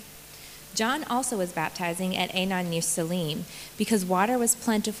John also was baptizing at Aenon near Salim, because water was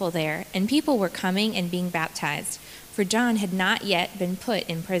plentiful there, and people were coming and being baptized, for John had not yet been put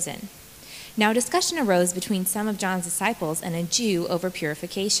in prison. Now discussion arose between some of John's disciples and a Jew over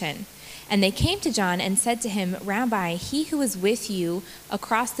purification. And they came to John and said to him, "Rabbi, he who is with you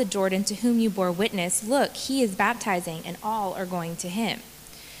across the Jordan, to whom you bore witness, look, he is baptizing, and all are going to him."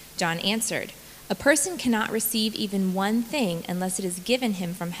 John answered, "A person cannot receive even one thing unless it is given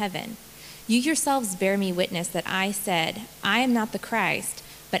him from heaven. You yourselves bear me witness that I said, 'I am not the Christ,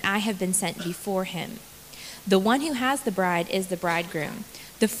 but I have been sent before him.' The one who has the bride is the bridegroom.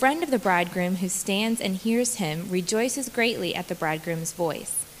 The friend of the bridegroom who stands and hears him rejoices greatly at the bridegroom's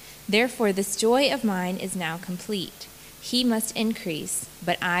voice. Therefore this joy of mine is now complete. He must increase,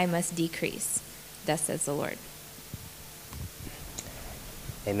 but I must decrease. Thus says the Lord."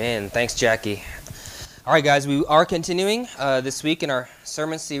 Amen. Thanks, Jackie. All right, guys, we are continuing this week in our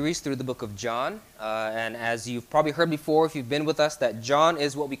sermon series through the book of John. And as you've probably heard before, if you've been with us, that John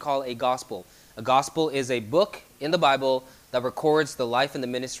is what we call a gospel. A gospel is a book in the Bible that records the life and the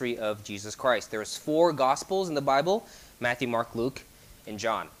ministry of Jesus Christ. There's 4 gospels in the Bible: Matthew, Mark, Luke, and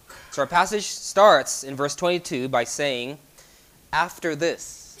John. So our passage starts in verse 22 by saying, "After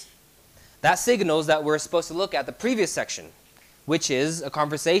this." That signals that we're supposed to look at the previous section, which is a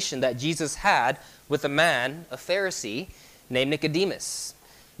conversation that Jesus had with a man, a Pharisee, named Nicodemus.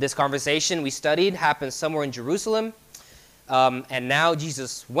 This conversation we studied happened somewhere in Jerusalem, and now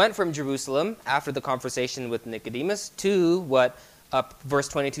Jesus went from Jerusalem after the conversation with Nicodemus to what verse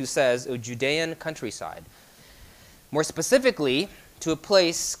 22 says, a Judean countryside. More specifically, to a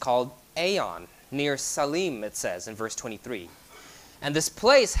place called Aenon, near Salim, it says in verse 23. And this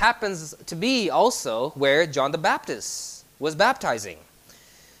place happens to be also where John the Baptist was baptizing.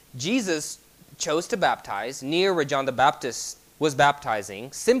 Jesus chose to baptize near where John the Baptist was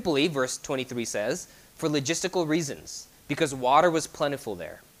baptizing, simply, verse 23 says, for logistical reasons, because water was plentiful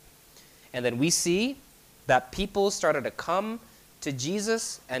there. And then we see that people started to come to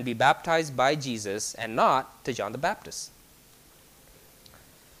Jesus and be baptized by Jesus and not to John the Baptist.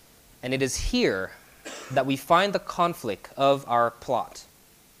 And it is here that we find the conflict of our plot,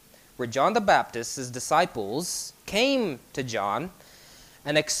 where John the Baptist's disciples came to John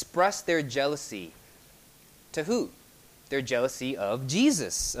and expressed their jealousy. To who? Their jealousy of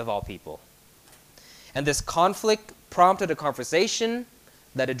Jesus, of all people. And this conflict prompted a conversation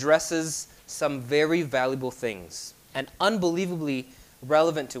that addresses some very valuable things and unbelievably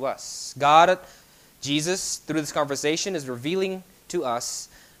relevant to us. Jesus, through this conversation, is revealing to us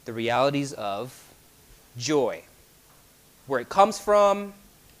the realities of joy, where it comes from,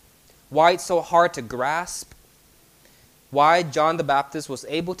 why it's so hard to grasp, why John the Baptist was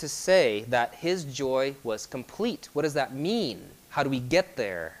able to say that his joy was complete. What does that mean? How do we get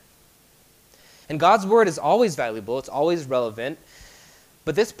there? And God's word is always valuable, it's always relevant,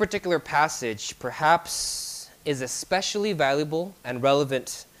 but this particular passage perhaps is especially valuable and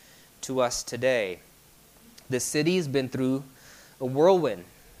relevant to us today. The city has been through a whirlwind.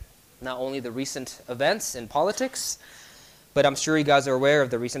 Not only the recent events in politics, but I'm sure you guys are aware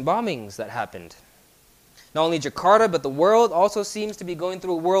of the recent bombings that happened. Not only Jakarta, but the world also seems to be going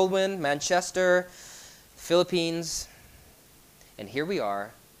through a whirlwind. Manchester, Philippines. And here we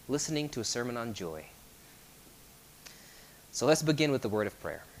are, listening to a sermon on joy. So let's begin with the word of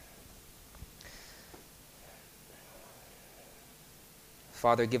prayer.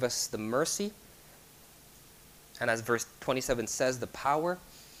 Father, give us the mercy, and as verse 27 says, the power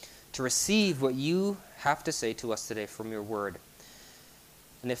to receive what you have to say to us today from your word.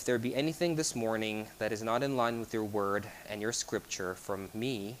 And if there be anything this morning that is not in line with your word and your scripture from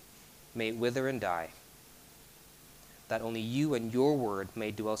me, may it wither and die, that only you and your word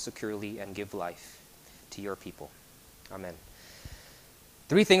may dwell securely and give life to your people. Amen.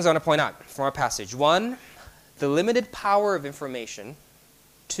 3 things I want to point out from our passage. 1, the limited power of information.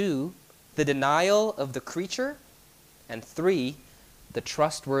 2, the denial of the creature. And 3, the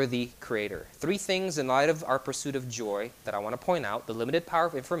trustworthy creator. 3 things in light of our pursuit of joy that I want to point out: the limited power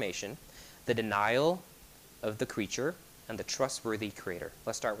of information, the denial of the creature, and the trustworthy creator.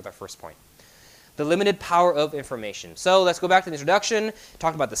 Let's start with our first point. The limited power of information. So let's go back to the introduction,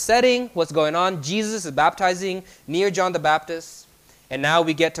 talk about the setting, what's going on. Jesus is baptizing near John the Baptist. And now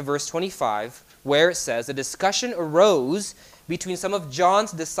we get to verse 25, where it says, a discussion arose between some of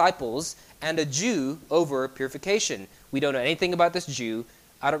John's disciples and a Jew over purification. We don't know anything about this Jew.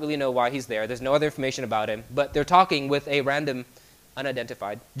 I don't really know why he's there. There's no other information about him. But they're talking with a random,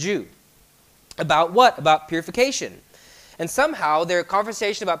 unidentified Jew. About what? About purification. And somehow their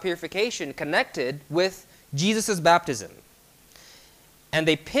conversation about purification connected with Jesus' baptism. And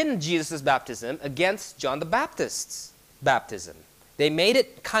they pinned Jesus' baptism against John the Baptist's baptism. They made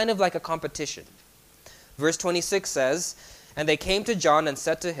it kind of like a competition. Verse 26 says, "And they came to John and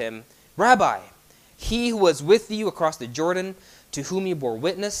said to him, 'Rabbi, he who was with you across the Jordan, to whom you bore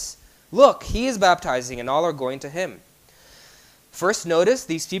witness, look, he is baptizing, and all are going to him.'" First, notice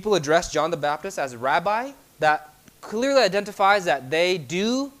these people address John the Baptist as rabbi. That clearly identifies that they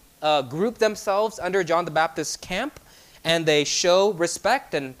do group themselves under John the Baptist's camp, and they show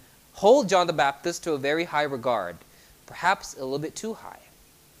respect and hold John the Baptist to a very high regard, perhaps a little bit too high.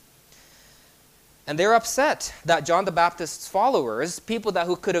 And they're upset that John the Baptist's followers, people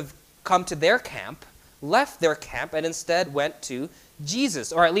who could have come to their camp, left their camp and instead went to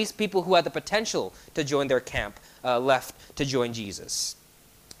Jesus, or at least people who had the potential to join their camp left to join Jesus.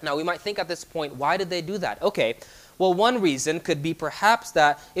 Now, we might think at this point, why did they do that? Okay, well, one reason could be perhaps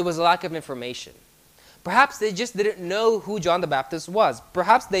that it was a lack of information. Perhaps they just didn't know who John the Baptist was.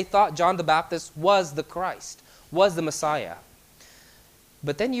 Perhaps they thought John the Baptist was the Christ, was the Messiah.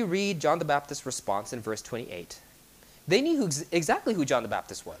 But then you read John the Baptist's response in verse 28. They knew exactly who John the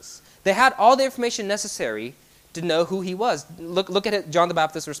Baptist was. They had all the information necessary to know who he was. Look at it, John the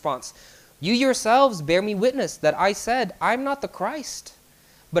Baptist's response. "You yourselves bear me witness that I said, 'I'm not the Christ,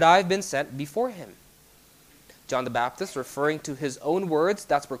 but I've been sent before him.'" John the Baptist, referring to his own words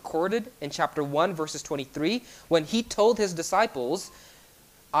that's recorded in chapter 1, verses 23, when he told his disciples,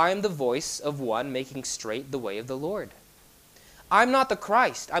 "I am the voice of one making straight the way of the Lord." I'm not the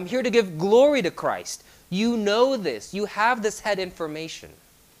Christ. I'm here to give glory to Christ. You know this. You have this head information.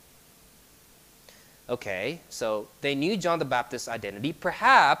 Okay, so they knew John the Baptist's identity.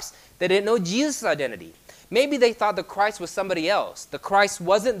 Perhaps they didn't know Jesus' identity. Maybe they thought the Christ was somebody else. The Christ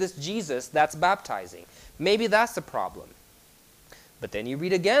wasn't this Jesus that's baptizing. Maybe that's the problem. But then you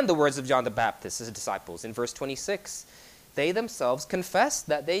read again the words of John the Baptist, his disciples, in verse 26. They themselves confessed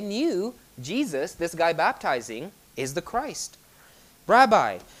that they knew Jesus, this guy baptizing, is the Christ.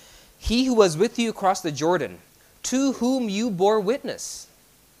 "Rabbi, he who was with you across the Jordan, to whom you bore witness.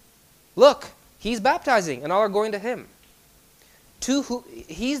 Look, he's baptizing, and all are going to him."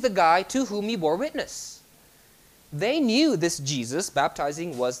 He's the guy to whom you bore witness. They knew this Jesus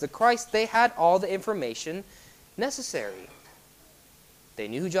baptizing was the Christ. They had all the information necessary. They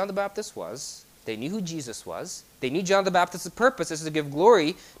knew who John the Baptist was. They knew who Jesus was. They knew John the Baptist's purpose is to give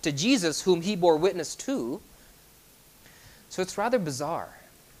glory to Jesus, whom he bore witness to. So it's rather bizarre,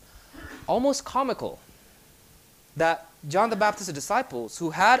 almost comical, that John the Baptist's disciples,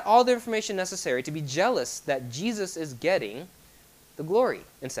 who had all the information necessary to be jealous that Jesus is getting the glory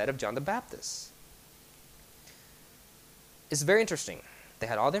instead of John the Baptist. It's very interesting. They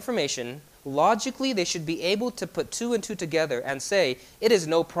had all the information. Logically, they should be able to put two and two together and say, it is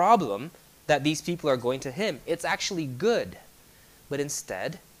no problem that these people are going to him. It's actually good. But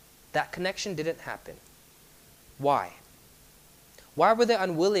instead, that connection didn't happen. Why? Why were they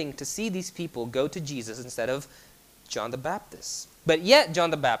unwilling to see these people go to Jesus instead of John the Baptist? But yet,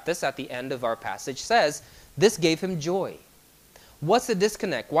 John the Baptist, at the end of our passage, says, this gave him joy. What's the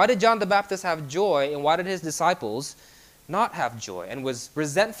disconnect? Why did John the Baptist have joy, and why did his disciples not have joy and was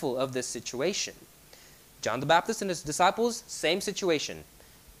resentful of this situation? John the Baptist and his disciples, same situation,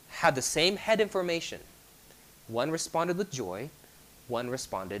 had the same head information. One responded with joy, one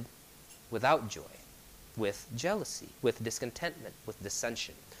responded without joy, with jealousy, with discontentment, with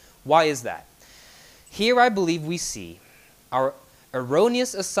dissension. Why is that? Here I believe we see our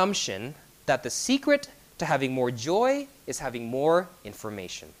erroneous assumption that the secret to having more joy is having more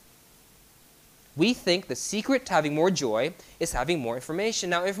information. We think the secret to having more joy is having more information.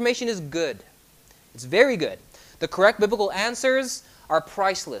 Now, information is good. It's very good. The correct biblical answers are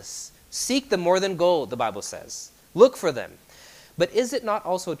priceless. Seek them more than gold, the Bible says. Look for them. But is it not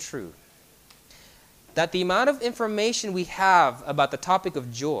also true that the amount of information we have about the topic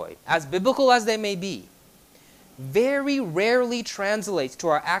of joy, as biblical as they may be, very rarely translates to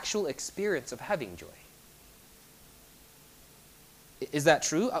our actual experience of having joy? Is that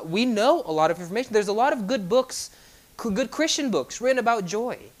true? We know a lot of information. There's a lot of good books, good Christian books written about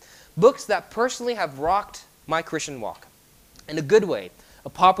joy. Books that personally have rocked my Christian walk in a good way. A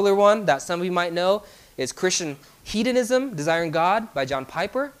popular one that some of you might know is Christian Hedonism, Desiring God by John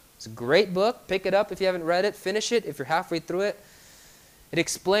Piper. It's a great book. Pick it up if you haven't read it. Finish it if you're halfway through it. It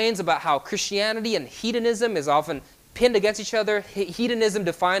explains about how Christianity and hedonism is often pinned against each other. Hedonism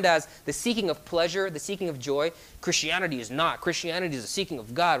defined as the seeking of pleasure, the seeking of joy. Christianity is not. Christianity is the seeking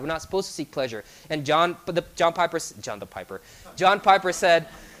of God. We're not supposed to seek pleasure. And John Piper said,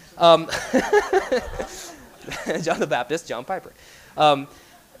 John the Baptist, John Piper.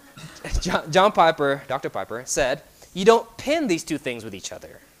 John Piper, Dr. Piper, said, You don't pin these two things with each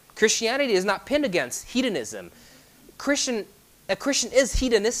other. Christianity is not pinned against hedonism. A Christian is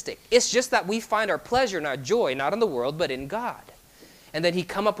hedonistic. It's just that we find our pleasure and our joy not in the world, but in God. And then he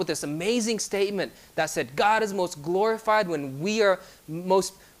come up with this amazing statement that said, God is most glorified when we are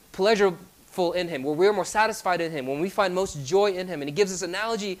most pleasurable in him, where we're more satisfied in him, when we find most joy in him. And he gives this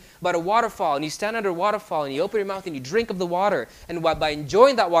analogy about a waterfall, and you stand under a waterfall, and you open your mouth, and you drink of the water. And by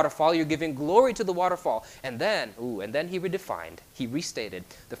enjoying that waterfall, you're giving glory to the waterfall. And then he redefined, he restated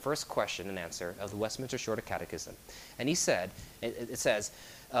the first question and answer of the Westminster Shorter Catechism. And he said, it says,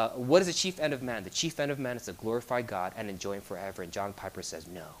 what is the chief end of man? The chief end of man is to glorify God and enjoy him forever. And John Piper says,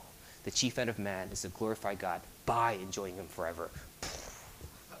 no. The chief end of man is to glorify God by enjoying him forever.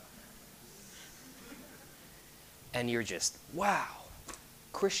 And you're just, wow,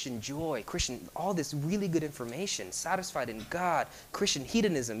 Christian joy, Christian, all this really good information, satisfied in God, Christian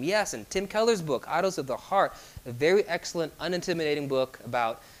hedonism, yes, and Tim Keller's book, Idols of the Heart, a very excellent, unintimidating book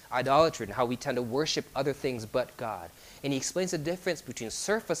about idolatry and how we tend to worship other things but God. And he explains the difference between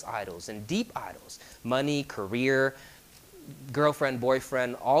surface idols and deep idols, money, career, girlfriend,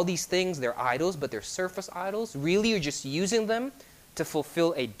 boyfriend, all these things, they're idols, but they're surface idols. Really, you're just using them to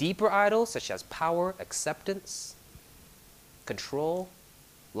fulfill a deeper idol, such as power, acceptance, control,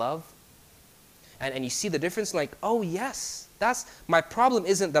 love. And you see the difference, like, oh yes, my problem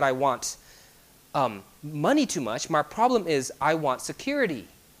isn't that I want money too much. My problem is I want security.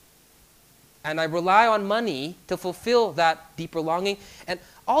 And I rely on money to fulfill that deeper longing. And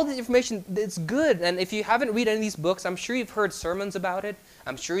all this information, it's good. And if you haven't read any of these books, I'm sure you've heard sermons about it.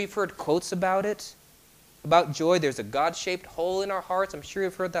 I'm sure you've heard quotes about it. About joy, there's a God-shaped hole in our hearts. I'm sure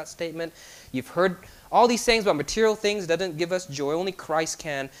you've heard that statement. You've heard all these things about material things that doesn't give us joy. Only Christ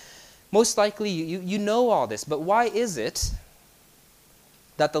can. Most likely, you know all this. But why is it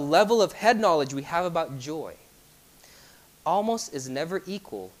that the level of head knowledge we have about joy almost is never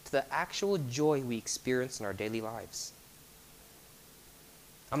equal to the actual joy we experience in our daily lives?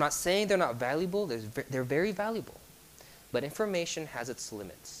 I'm not saying they're not valuable. They're very valuable. But information has its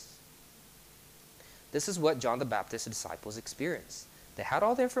limits. This is what John the Baptist's disciples experienced. They had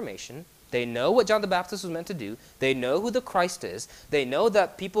all the information. They know what John the Baptist was meant to do. They know who the Christ is. They know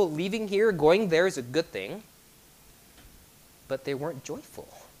that people leaving here, going there is a good thing. But they weren't joyful.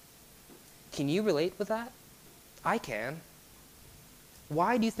 Can you relate with that? I can.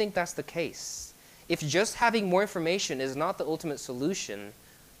 Why do you think that's the case? If just having more information is not the ultimate solution,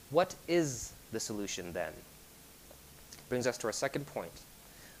 what is the solution then? Brings us to our second point.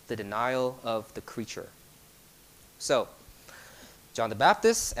 The denial of the creature. So, John the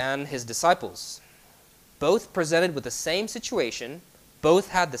Baptist and his disciples, both presented with the same situation, both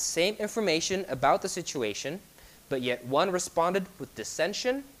had the same information about the situation, but yet one responded with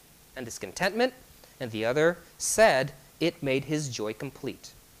dissension and discontentment, and the other said it made his joy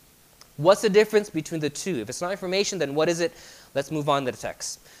complete. What's the difference between the two? If it's not information, then what is it? Let's move on to the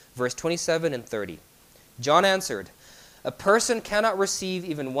text. Verse 27 and 30. John answered, a person cannot receive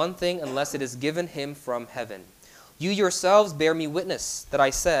even one thing unless it is given him from heaven. You yourselves bear me witness that I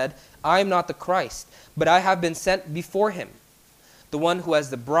said, I am not the Christ, but I have been sent before him. The one who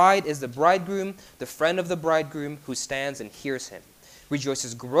has the bride is the bridegroom. The friend of the bridegroom who stands and hears him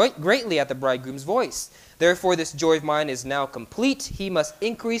rejoices greatly at the bridegroom's voice. Therefore this joy of mine is now complete. He must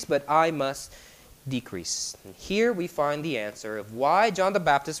increase, but I must decrease. And here we find the answer of why John the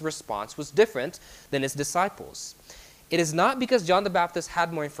Baptist's response was different than his disciples. It is not because John the Baptist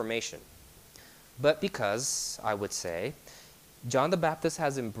had more information, but because, I would say, John the Baptist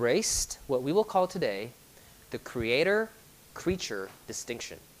has embraced what we will call today the creator-creature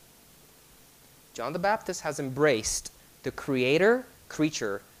distinction. John the Baptist has embraced the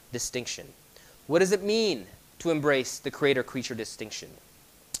creator-creature distinction. What does it mean to embrace the creator-creature distinction?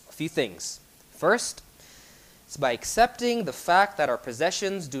 A few things. First, it's by accepting the fact that our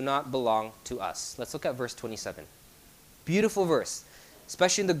possessions do not belong to us. Let's look at verse 27. Beautiful verse,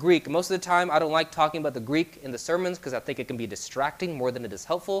 especially in the Greek. Most of the time, I don't like talking about the Greek in the sermons because I think it can be distracting more than it is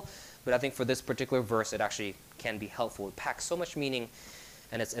helpful. But I think for this particular verse, it actually can be helpful. It packs so much meaning,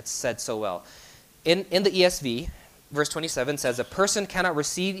 and it's said so well. In the ESV, verse 27 says, a person cannot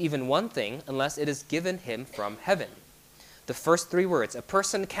receive even one thing unless it is given him from heaven. The first three words, a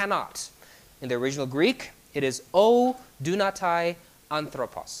person cannot. In the original Greek, it is o dunatai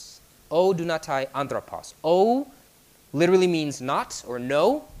anthropos. O dunatai anthropos. O literally means not or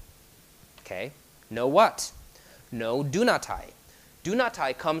no. Okay, no what? No dunatai.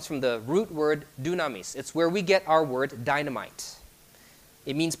 Dunatai comes from the root word dunamis. It's where we get our word dynamite.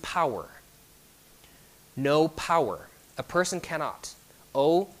 It means power. No power. A person cannot.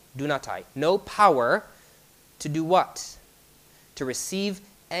 O dunatai. No power to do what? To receive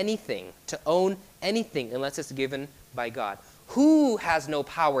anything, to own anything unless it's given by God. Who has no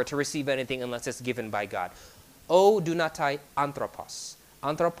power to receive anything unless it's given by God? O dunatai anthropos.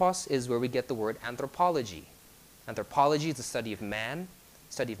 Anthropos is where we get the word anthropology. Anthropology is the study of man,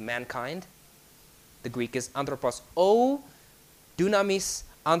 study of mankind. The Greek is anthropos. O dunamis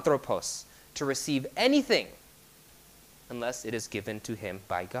anthropos. To receive anything unless it is given to him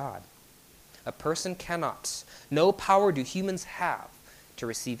by God. A person cannot. No power do humans have to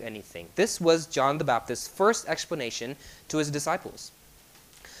receive anything. This was John the Baptist's first explanation to his disciples.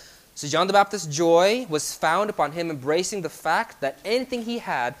 So John the Baptist's joy was found upon him embracing the fact that anything he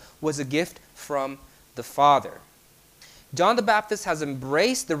had was a gift from the Father. John the Baptist has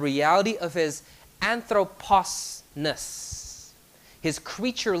embraced the reality of his anthroposness, his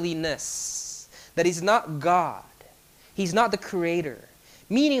creatureliness, that he's not God. He's not the creator,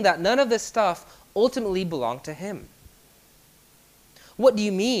 meaning that none of this stuff ultimately belonged to him. What do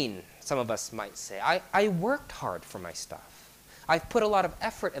you mean, some of us might say? I worked hard for my stuff. I've put a lot of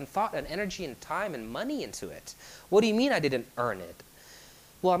effort and thought and energy and time and money into it. What do you mean I didn't earn it?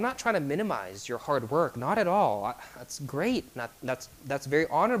 Well, I'm not trying to minimize your hard work. Not at all. That's great. That's very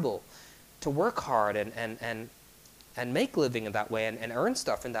honorable to work hard and make living in that way and earn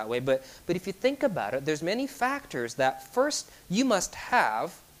stuff in that way. But if you think about it, there's many factors that first you must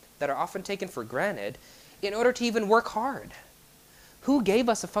have that are often taken for granted in order to even work hard. Who gave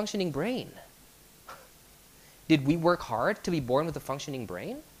us a functioning brain? Did we work hard to be born with a functioning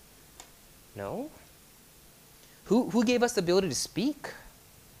brain? No. Who gave us the ability to speak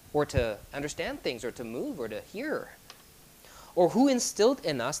or to understand things or to move or to hear? Or who instilled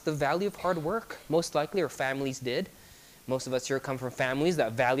in us the value of hard work? Most likely our families did. Most of us here come from families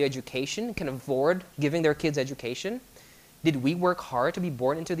that value education, can afford giving their kids education. Did we work hard to be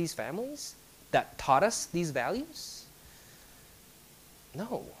born into these families that taught us these values?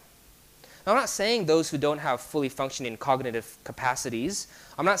 No. Now, I'm not saying those who don't have fully functioning cognitive capacities.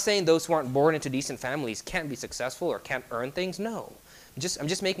 I'm not saying those who aren't born into decent families can't be successful or can't earn things. No. I'm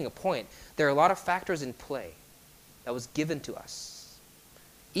just making a point. There are a lot of factors in play that was given to us,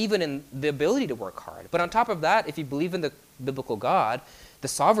 even in the ability to work hard. But on top of that, if you believe in the biblical God, the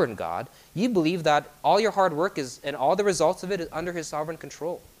sovereign God, you believe that all your hard work is, and all the results of it is under his sovereign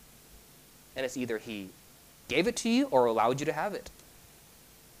control. And it's either he gave it to you or allowed you to have it.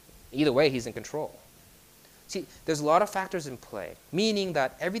 Either way, he's in control. See, there's a lot of factors in play, meaning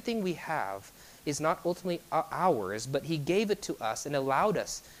that everything we have is not ultimately ours, but he gave it to us and allowed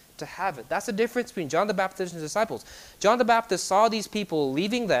us to have it. That's the difference between John the Baptist and his disciples. John the Baptist saw these people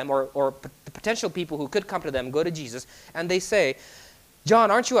leaving them, or the potential people who could come to them, go to Jesus, and they say, John,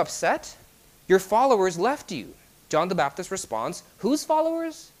 aren't you upset? Your followers left you. John the Baptist responds, whose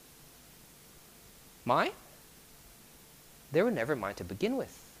followers? Mine? They were never mine to begin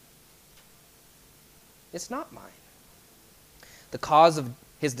with. It's not mine. The cause of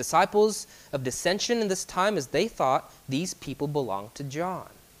his disciples of dissension in this time is they thought these people belonged to John.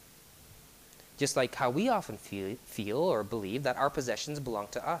 Just like how we often feel or believe that our possessions belong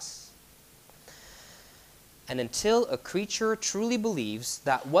to us. And until a creature truly believes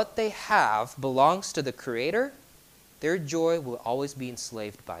that what they have belongs to the Creator, their joy will always be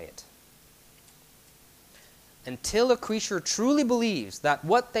enslaved by it. Until a creature truly believes that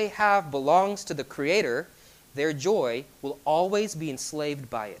what they have belongs to the Creator, their joy will always be enslaved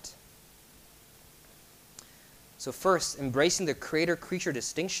by it. So first, embracing the Creator-creature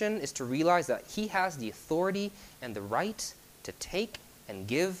distinction is to realize that he has the authority and the right to take and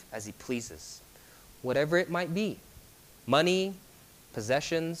give as he pleases, whatever it might be. Money,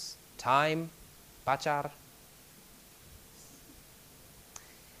 possessions, time, pacar,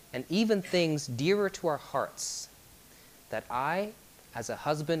 and even things dearer to our hearts that I, as a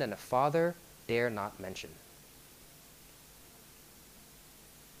husband and a father, dare not mention.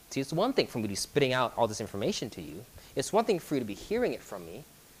 See, it's one thing for me to be spitting out all this information to you. It's one thing for you to be hearing it from me.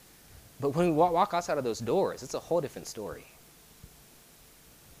 But when we walk outside of those doors, it's a whole different story.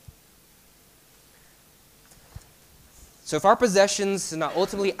 So if our possessions are not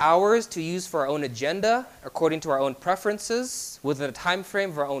ultimately ours to use for our own agenda, according to our own preferences, within a time frame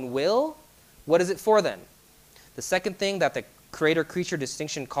of our own will, what is it for then? The second thing that the Creator-creature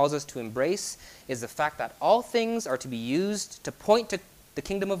distinction calls us to embrace is the fact that all things are to be used to point to the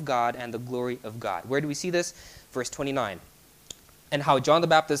kingdom of God and the glory of God. Where do we see this? Verse 29. And how John the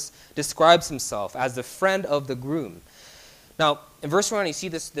Baptist describes himself as the friend of the groom. Now, in verse 1, you see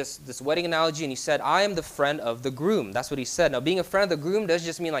this wedding analogy, and he said, I am the friend of the groom. That's what he said. Now, being a friend of the groom doesn't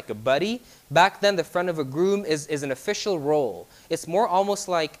just mean like a buddy. Back then, the friend of a groom is an official role. It's more almost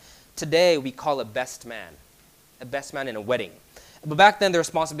like today we call a best man. a best man in a wedding. But back then, the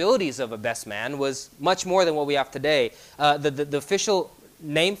responsibilities of a best man was much more than what we have today. The official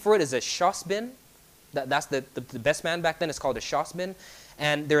name for it is a shosbin. That's the best man back then. It's called a shosbin.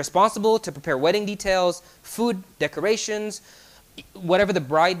 And they're responsible to prepare wedding details, food, decorations, whatever the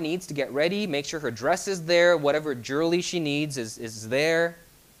bride needs to get ready, make sure her dress is there, whatever jewelry she needs is there.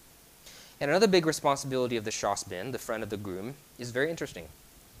 And another big responsibility of the shosbin, the friend of the groom, is very interesting.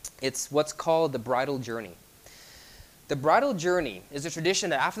 It's what's called the bridal journey. The bridal journey is a tradition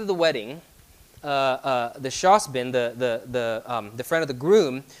that after the wedding, the shosbin, the friend of the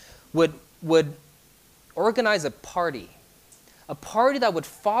groom, would organize a party that would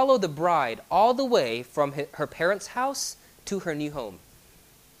follow the bride all the way from her parents' house to her new home.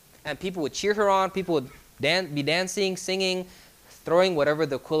 And people would cheer her on, people would be dancing, singing, throwing whatever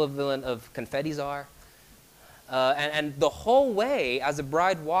the equivalent of confettis are. And the whole way, as the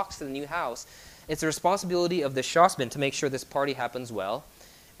bride walks to the new house, it's the responsibility of the shosbin to make sure this party happens well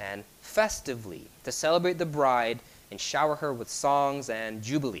and festively, to celebrate the bride and shower her with songs and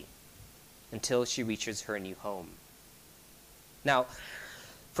jubilee until she reaches her new home. Now,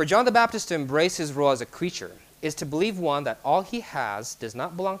 for John the Baptist to embrace his role as a creature is to believe, one, that all he has does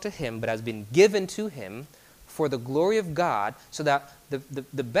not belong to him, but has been given to him for the glory of God, so that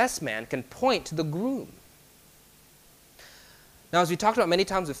the best man can point to the groom. Now, as we talked about many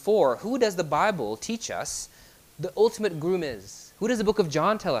times before, who does the Bible teach us the ultimate groom is? Who does the book of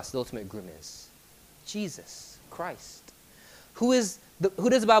John tell us the ultimate groom is? Jesus, Christ. Who does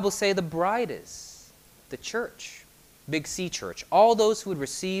the Bible say the bride is? The church. Big C church, all those who would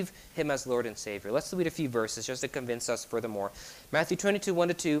receive him as Lord and Savior. Let's read a few verses just to convince us furthermore. Matthew 22,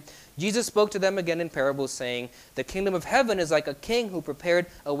 1-2. Jesus spoke to them again in parables, saying, "The kingdom of heaven is like a king who prepared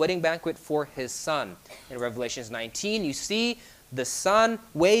a wedding banquet for his son." In Revelations 19, you see the son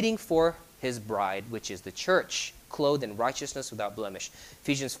waiting for his bride, which is the church, clothed in righteousness without blemish.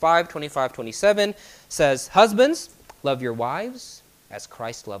 Ephesians 5, 25, 27 says, "Husbands, love your wives, as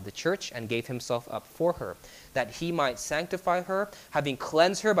Christ loved the church and gave himself up for her, that he might sanctify her, having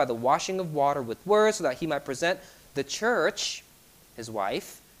cleansed her by the washing of water with word, so that he might present the church, his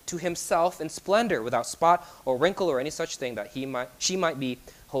wife, to himself in splendor, without spot or wrinkle or any such thing, that she might be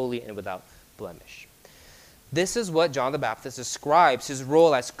holy and without blemish." This is what John the Baptist describes his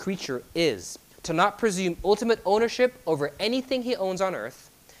role as creature is: to not presume ultimate ownership over anything he owns on earth,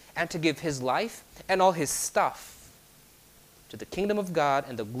 and to give his life and all his stuff to the kingdom of God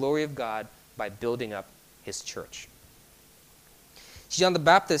and the glory of God by building up his church. John the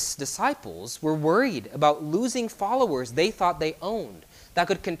Baptist's disciples were worried about losing followers they thought they owned that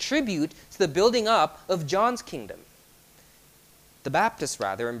could contribute to the building up of John's kingdom. The Baptist,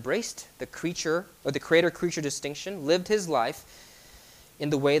 rather, embraced the creature or the creator-creature distinction, lived his life in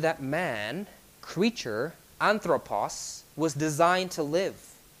the way that man, creature, anthropos, was designed to live,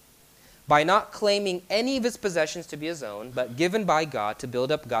 by not claiming any of his possessions to be his own, but given by God to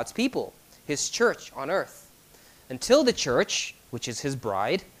build up God's people, his church on earth, until the church, which is his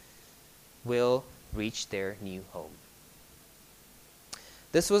bride, will reach their new home.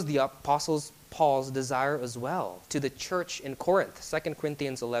 This was the Apostle Paul's desire as well to the church in Corinth. 2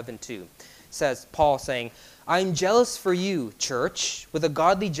 Corinthians 11:2 says, Paul saying, "I'm jealous for you, church, with a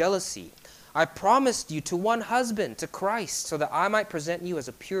godly jealousy. I promised you to one husband, to Christ, so that I might present you as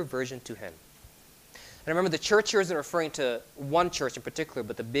a pure virgin to him." And remember, the church here isn't referring to one church in particular,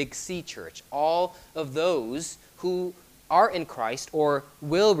 but the big C church. All of those who are in Christ or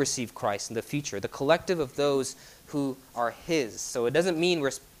will receive Christ in the future. The collective of those who are his. So it doesn't mean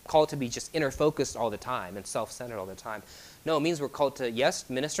we're called to be just inner-focused all the time and self-centered all the time. No, it means we're called to, yes,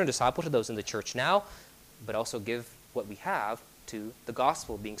 minister and disciple to those in the church now, but also give what we have to the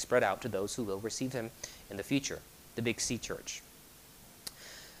gospel being spread out to those who will receive him in the future, the big C church.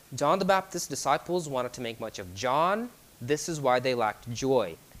 John the Baptist's disciples wanted to make much of John. This is why they lacked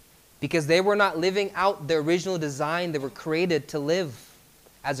joy, because they were not living out the original design they were created to live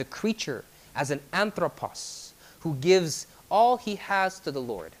as a creature, as an anthropos, who gives all he has to the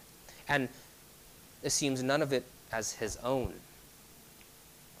Lord and assumes none of it as his own.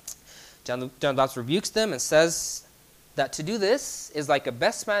 John the Baptist rebukes them and says that to do this is like a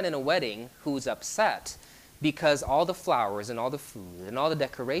best man in a wedding who's upset because all the flowers and all the food and all the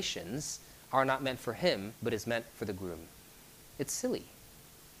decorations are not meant for him, but is meant for the groom. It's silly.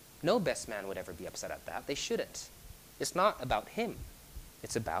 No best man would ever be upset at that. They shouldn't. It's not about him.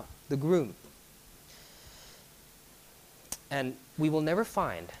 It's about the groom. And we will never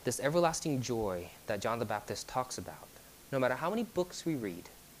find this everlasting joy that John the Baptist talks about, no matter how many books we read,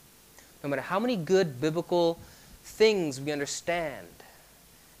 no matter how many good biblical things we understand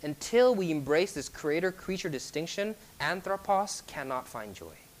until we embrace this creator-creature distinction, anthropos cannot find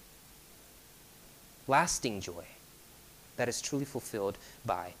joy. Lasting joy that is truly fulfilled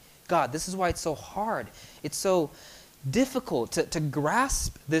by God. This is why it's so hard. It's so difficult to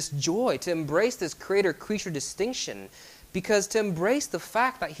grasp this joy, to embrace this creator-creature distinction, because to embrace the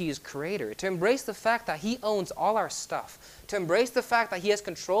fact that he is creator, to embrace the fact that he owns all our stuff, to embrace the fact that he has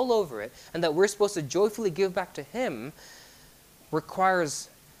control over it, and that we're supposed to joyfully give back to him, requires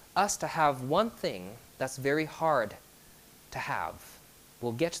us to have one thing that's very hard to have.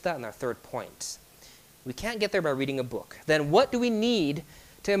 We'll get to that in our third point. We can't get there by reading a book. Then what do we need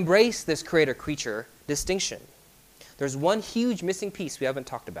to embrace this creator-creature distinction? There's one huge missing piece we haven't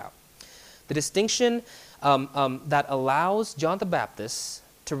talked about. The distinction that allows John the Baptist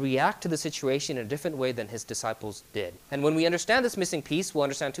to react to the situation in a different way than his disciples did. And when we understand this missing piece, we'll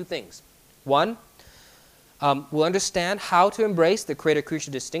understand two things. One, we'll understand how to embrace the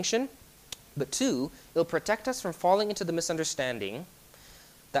creator-creature distinction. But two, it'll protect us from falling into the misunderstanding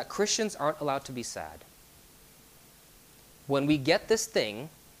that Christians aren't allowed to be sad. When we get this thing,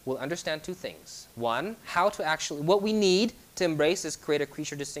 we'll understand two things. One, what we need to embrace this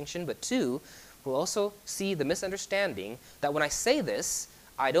creator-creature distinction. But two, we'll also see the misunderstanding that when I say this,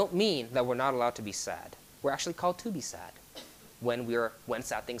 I don't mean that we're not allowed to be sad. We're actually called to be sad when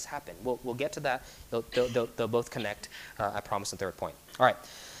sad things happen. We'll get to that. They'll both connect, I promise, in the third point. All right.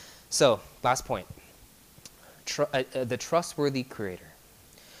 So, last point. The trustworthy creator.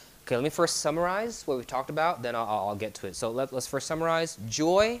 Okay, let me first summarize what we've talked about, then I'll get to it. So let's first summarize.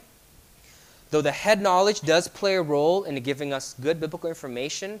 Joy, though the head knowledge does play a role in giving us good biblical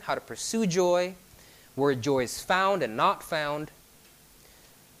information, how to pursue joy, where joy is found and not found,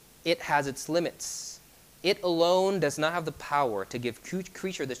 it has its limits. It alone does not have the power to give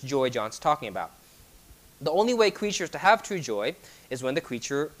creature this joy John's talking about. The only way creatures to have true joy is when the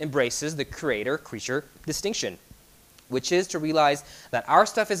creature embraces the creator-creature distinction, which is to realize that our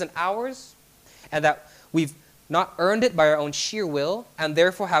stuff isn't ours, and that we've not earned it by our own sheer will, and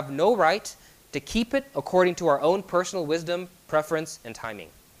therefore have no right to keep it according to our own personal wisdom, preference, and timing.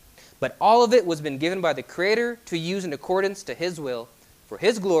 But all of it was been given by the Creator to use in accordance to his will, for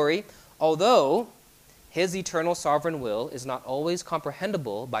his glory, although his eternal sovereign will is not always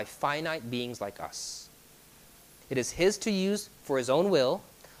comprehensible by finite beings like us. It is his to use for his own will,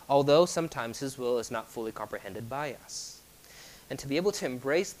 although sometimes his will is not fully comprehended by us. And to be able to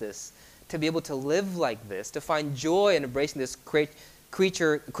embrace this, to be able to live like this, to find joy in embracing this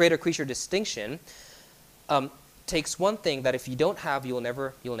creator-creature distinction, takes one thing that if you don't have, you'll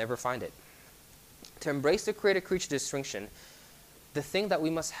never find it. To embrace the creator-creature distinction, the thing that we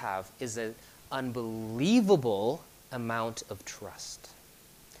must have is an unbelievable amount of trust.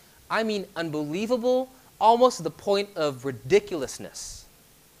 I mean unbelievable, almost to the point of ridiculousness.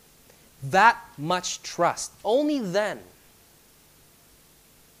 That much trust. Only then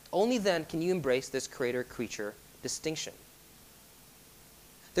can you embrace this creator-creature distinction.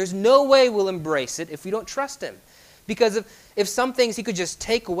 There's no way we'll embrace it if we don't trust him. Because if some things he could just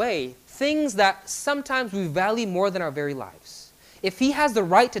take away, things that sometimes we value more than our very lives. If he has the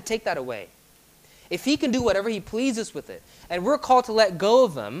right to take that away, if he can do whatever he pleases with it, and we're called to let go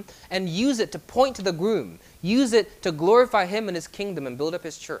of them and use it to point to the groom, use it to glorify him and his kingdom and build up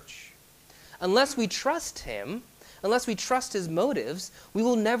his church. Unless we trust him, unless we trust his motives, we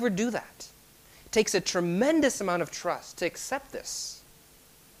will never do that. It takes a tremendous amount of trust to accept this.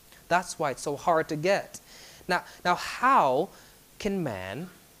 That's why it's so hard to get. Now how can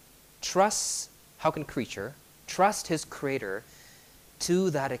creature trust his creator to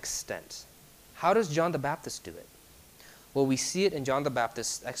that extent? How does John the Baptist do it? Well, we see it in John the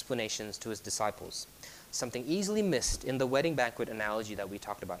Baptist's explanations to his disciples, something easily missed in the wedding banquet analogy that we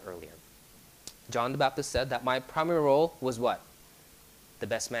talked about earlier. John the Baptist said that my primary role was what? The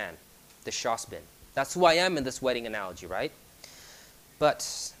best man, the shosbin. That's who I am in this wedding analogy, right?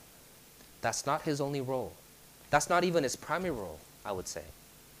 But that's not his only role. That's not even his primary role, I would say.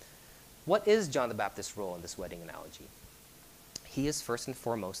 What is John the Baptist's role in this wedding analogy? He is first and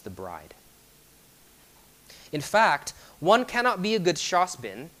foremost the bride. In fact, one cannot be a good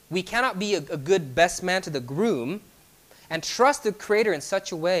shosbin, we cannot be a good best man to the groom, and trust the Creator in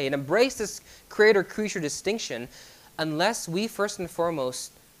such a way and embrace this creator-creature distinction unless we first and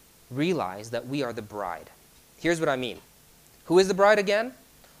foremost realize that we are the bride. Here's what I mean. Who is the bride again?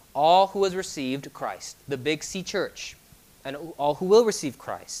 All who has received Christ, the Big C church, and all who will receive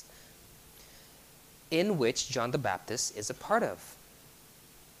Christ, in which John the Baptist is a part of.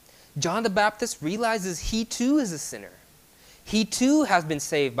 John the Baptist realizes he too is a sinner. He too has been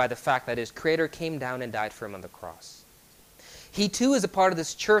saved by the fact that his Creator came down and died for him on the cross. He too is a part of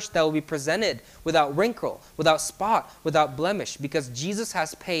this church that will be presented without wrinkle, without spot, without blemish, because Jesus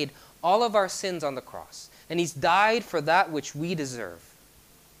has paid all of our sins on the cross, and he's died for that which we deserve.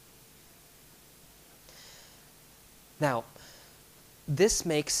 Now, this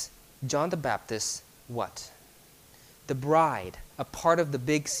makes John the Baptist what? The bride, a part of the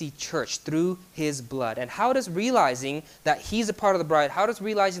Big C church through his blood. And how does realizing that he's a part of the bride, how does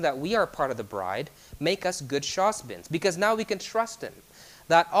realizing that we are a part of the bride make us good Shosbins? Because now we can trust him.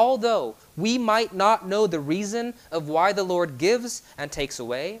 That although we might not know the reason of why the Lord gives and takes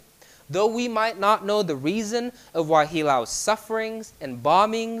away, though we might not know the reason of why he allows sufferings and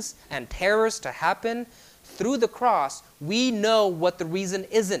bombings and terrors to happen, through the cross, we know what the reason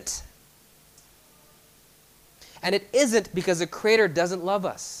isn't. And it isn't because the Creator doesn't love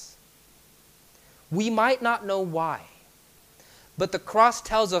us. We might not know why, but the cross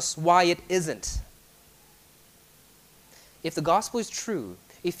tells us why it isn't. If the gospel is true,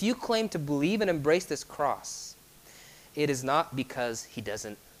 if you claim to believe and embrace this cross, it is not because he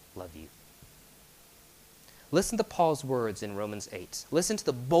doesn't love you. Listen to Paul's words in Romans 8. Listen to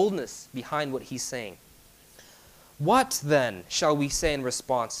the boldness behind what he's saying. What then shall we say in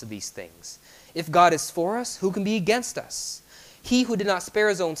response to these things? If God is for us, who can be against us? He who did not spare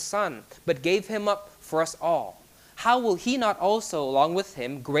his own son, but gave him up for us all, how will he not also, along with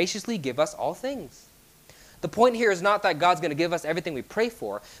him, graciously give us all things? The point here is not that God's going to give us everything we pray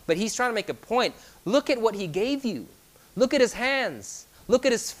for, but he's trying to make a point. Look at what he gave you. Look at his hands. Look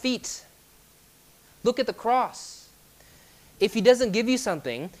at his feet. Look at the cross. If he doesn't give you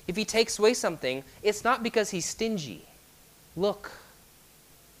something, if he takes away something, it's not because he's stingy. Look.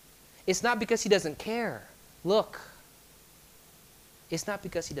 It's not because he doesn't care. Look. It's not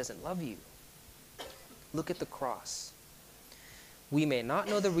because he doesn't love you. Look at the cross. We may not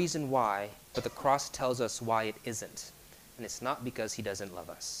know the reason why, but the cross tells us why it isn't. And it's not because he doesn't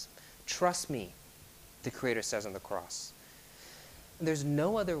love us. Trust me, the Creator says on the cross. There's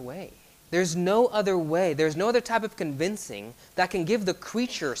no other way. There's no other way. There's no other type of convincing that can give the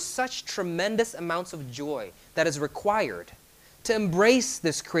creature such tremendous amounts of joy that is required to embrace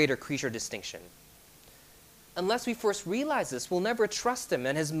this creator-creature distinction. Unless we first realize this, we'll never trust him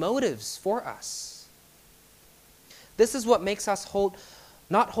and his motives for us. This is what makes us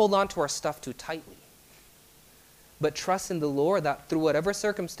not hold on to our stuff too tightly, but trust in the Lord that through whatever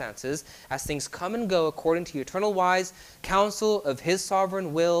circumstances, as things come and go according to the eternal wise counsel of his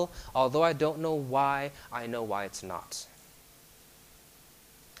sovereign will, although I don't know why, I know why it's not.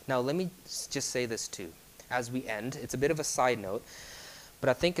 Now let me just say this too. As we end, it's a bit of a side note, but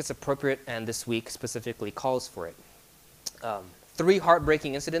I think it's appropriate, and this week specifically calls for it. 3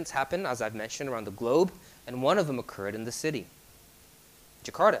 heartbreaking incidents happened, as I've mentioned, around the globe, and one of them occurred in the city,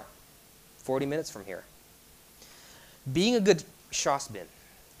 Jakarta, 40 minutes from here. Being a good Shosbin,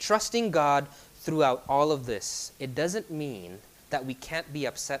 trusting God throughout all of this, it doesn't mean that we can't be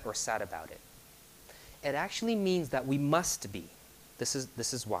upset or sad about it. It actually means that we must be. This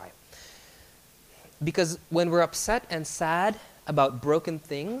is why. Because when we're upset and sad about broken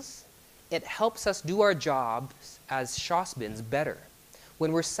things, it helps us do our jobs as Shosbins better.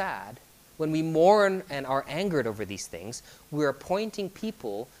 When we're sad, when we mourn and are angered over these things, we're pointing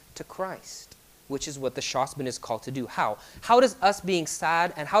people to Christ, which is what the Shosbin is called to do. How? How does us being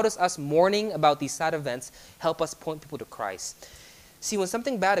sad and how does us mourning about these sad events help us point people to Christ? See, when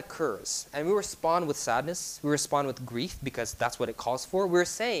something bad occurs and we respond with sadness, we respond with grief because that's what it calls for, we're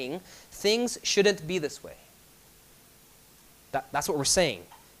saying things shouldn't be this way. That's what we're saying.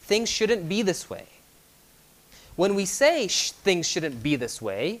 Things shouldn't be this way. When we say things shouldn't be this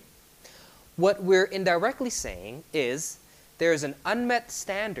way, what we're indirectly saying is there is an unmet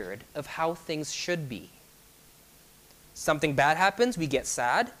standard of how things should be. Something bad happens, we get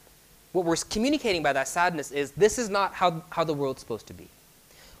sad. What we're communicating by that sadness is this is not how the world's supposed to be.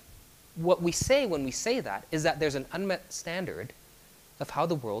 What we say when we say that is that there's an unmet standard of how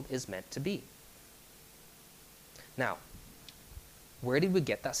the world is meant to be. Now, where did we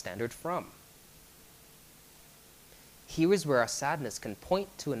get that standard from? Here is where our sadness can point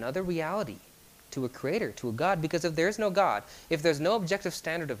to another reality, to a creator, to a God, because if there's no God, if there's no objective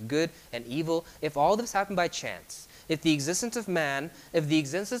standard of good and evil, if all this happened by chance, if the existence of man, if the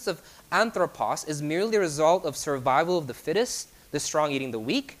existence of anthropos is merely a result of survival of the fittest, the strong eating the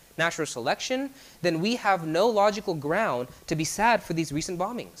weak, natural selection, then we have no logical ground to be sad for these recent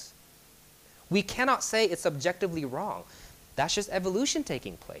bombings. We cannot say it's objectively wrong. That's just evolution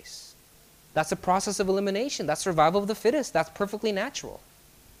taking place. That's a process of elimination. That's survival of the fittest. That's perfectly natural.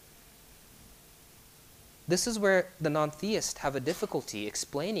 This is where the non-theists have a difficulty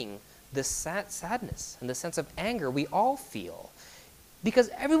explaining this sadness and the sense of anger we all feel, because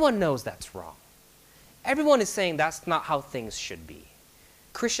everyone knows that's wrong. Everyone is saying that's not how things should be.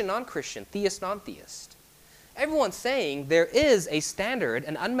 Christian, non-Christian, theist, non-theist. Everyone's saying there is a standard,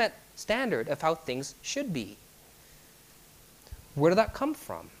 an unmet standard of how things should be. Where did that come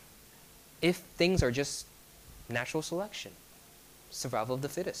from? If things are just natural selection, survival of the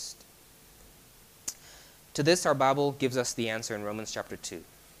fittest. To this, our Bible gives us the answer in Romans chapter 2.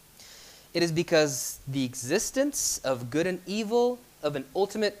 It is because the existence of good and evil, of an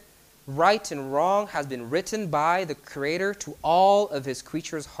ultimate right and wrong, has been written by the Creator to all of his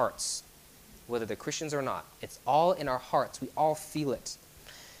creatures' hearts, whether they're Christians or not. It's all in our hearts. We all feel it.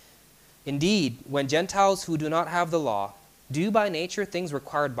 Indeed, when Gentiles who do not have the law do by nature things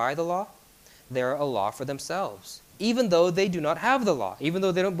required by the law, they are a law for themselves, even though they do not have the law, even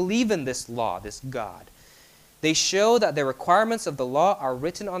though they don't believe in this law, this God. They show that the requirements of the law are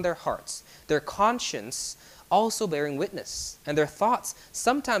written on their hearts, their conscience also bearing witness, and their thoughts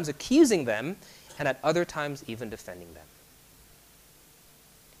sometimes accusing them, and at other times even defending them.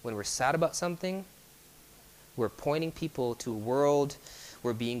 When we're sad about something, we're pointing people to a world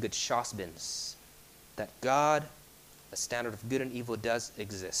where being good shosbins, that God, a standard of good and evil, does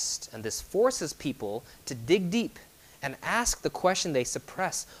exist. And this forces people to dig deep and ask the question they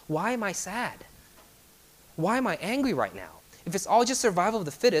suppress: why am I sad? Why am I angry right now? If it's all just survival of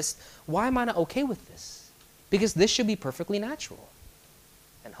the fittest, why am I not okay with this? Because this should be perfectly natural.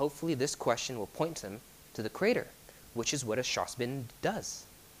 And hopefully this question will point them to the Creator, which is what a shosbin does.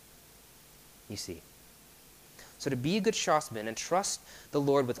 You see. So to be a good shosbin and trust the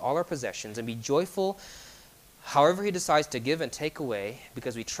Lord with all our possessions and be joyful however he decides to give and take away,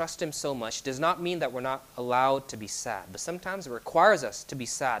 because we trust him so much, does not mean that we're not allowed to be sad. But sometimes it requires us to be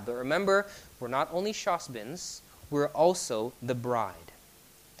sad. But remember, we're not only shosbins, we're also the bride.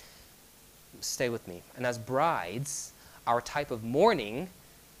 Stay with me. And as brides, our type of mourning,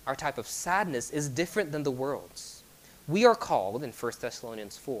 our type of sadness is different than the world's. We are called in 1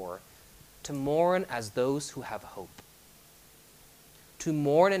 Thessalonians 4 to mourn as those who have hope. To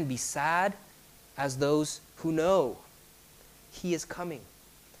mourn and be sad as those who know he is coming,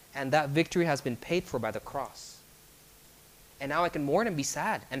 and that victory has been paid for by the cross. And now I can mourn and be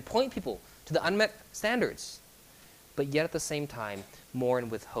sad and point people to the unmet standards, but yet at the same time mourn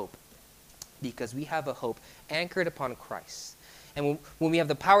with hope, because we have a hope anchored upon Christ. And when we have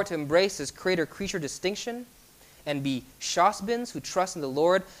the power to embrace this creator-creature distinction and be shosbins who trust in the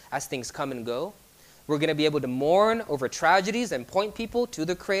Lord as things come and go, we're going to be able to mourn over tragedies and point people to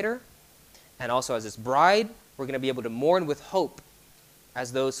the Creator. And also as his bride, we're going to be able to mourn with hope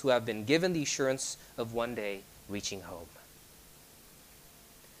as those who have been given the assurance of one day reaching home.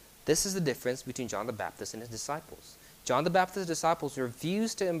 This is the difference between John the Baptist and his disciples. John the Baptist's disciples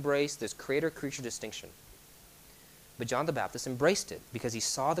refused to embrace this creator-creature distinction. But John the Baptist embraced it because he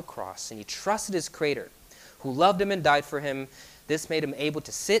saw the cross and he trusted his Creator, who loved him and died for him. This made him able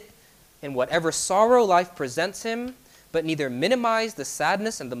to sit in whatever sorrow life presents him, but neither minimize the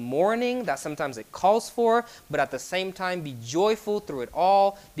sadness and the mourning that sometimes it calls for, but at the same time be joyful through it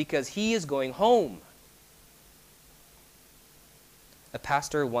all because he is going home. A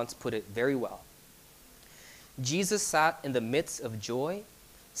pastor once put it very well. Jesus sat in the midst of joy,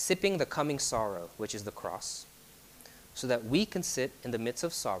 sipping the coming sorrow, which is the cross, so that we can sit in the midst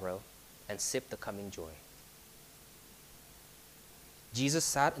of sorrow and sip the coming joy. Jesus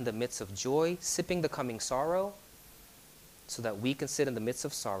sat in the midst of joy, sipping the coming sorrow, so that we can sit in the midst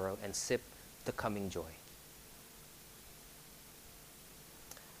of sorrow and sip the coming joy.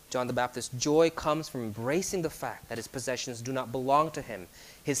 John the Baptist's joy comes from embracing the fact that his possessions do not belong to him.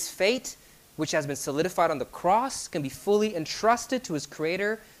 His fate, which has been solidified on the cross, can be fully entrusted to his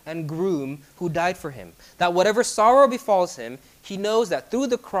Creator and groom who died for him. That whatever sorrow befalls him, he knows that through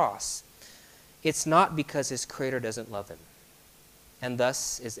the cross, it's not because his Creator doesn't love him, and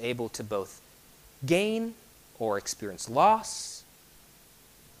thus is able to both gain or experience loss,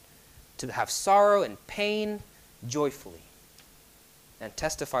 to have sorrow and pain joyfully, and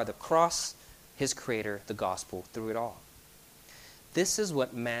testify the cross, his Creator, the gospel, through it all. This is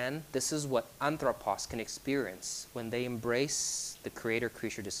what anthropos can experience when they embrace the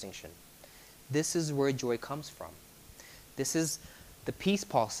creator-creature distinction. This is where joy comes from. This is the peace,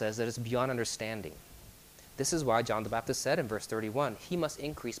 Paul says, that is beyond understanding. This is why John the Baptist said in verse 31, he must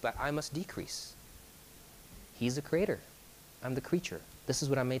increase, but I must decrease. He's the Creator. I'm the creature. This is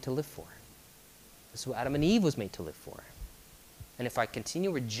what I'm made to live for. This is what Adam and Eve was made to live for. And if I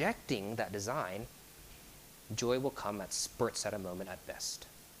continue rejecting that design, joy will come at spurts at a moment at best.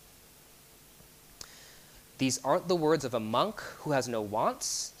 These aren't the words of a monk who has no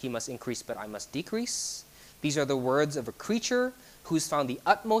wants. He must increase, but I must decrease. These are the words of a creature who's found the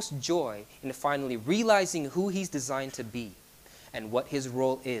utmost joy in finally realizing who he's designed to be and what his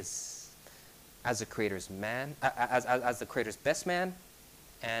role is as the Creator's man, as the Creator's best man,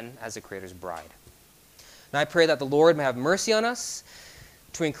 and as the Creator's bride. And I pray that the Lord may have mercy on us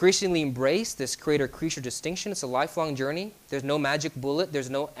to increasingly embrace this Creator-creature distinction. It's a lifelong journey. There's no magic bullet.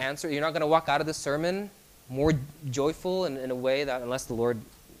 There's no answer. You're not going to walk out of this sermon more joyful in a way that, unless the Lord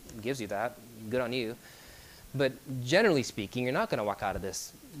gives you that, good on you. But generally speaking, you're not going to walk out of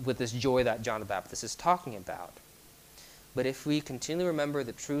this with this joy that John the Baptist is talking about. But if we continually remember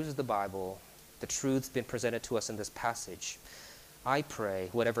the truths of the Bible, the truths being presented to us in this passage, I pray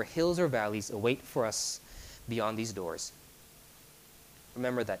whatever hills or valleys await for us beyond these doors,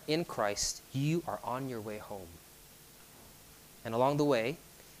 remember that in Christ you are on your way home. And along the way,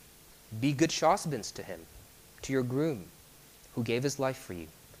 be good shosbans to him, to your groom, who gave his life for you,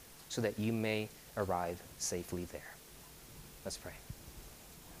 so that you may arrive safely there. Let's pray.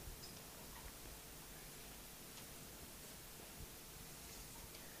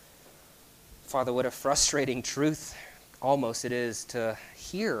 Father, what a frustrating truth almost it is to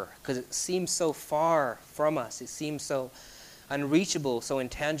hear, because it seems so far from us. It seems so unreachable, so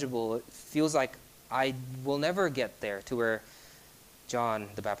intangible. It feels like I will never get there to where John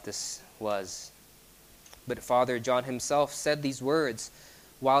the Baptist was. But Father, John himself said these words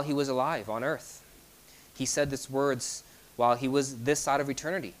while he was alive on earth. He said these words while he was this side of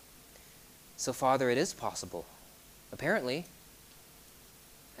eternity. So Father, it is possible, apparently.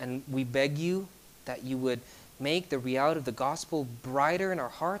 And we beg you that you would make the reality of the gospel brighter in our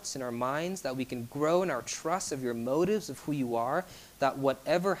hearts and our minds, that we can grow in our trust of your motives, of who you are, that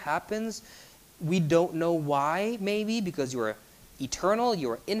whatever happens, we don't know why, maybe, because you are eternal, you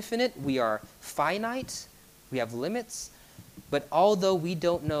are infinite, we are finite, we have limits. But although we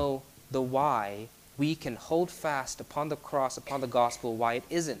don't know the why, we can hold fast upon the cross, upon the gospel, why it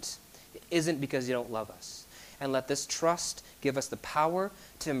isn't. It isn't because you don't love us. And let this trust give us the power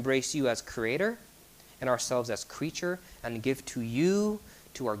to embrace you as creator and ourselves as creature, and give to you,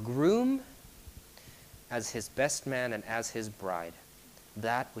 to our groom, as his best man and as his bride,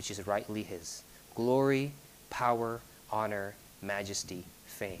 that which is rightly his: glory, power, honor, majesty,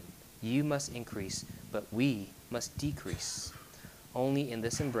 fame. You must increase, but we must decrease. Only in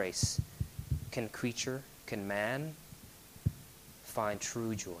this embrace can creature, can man find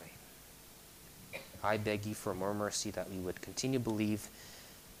true joy. I beg you for more mercy, that we would continue to believe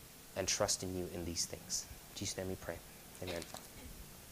and trust in you in these things. In Jesus' name we pray. Amen.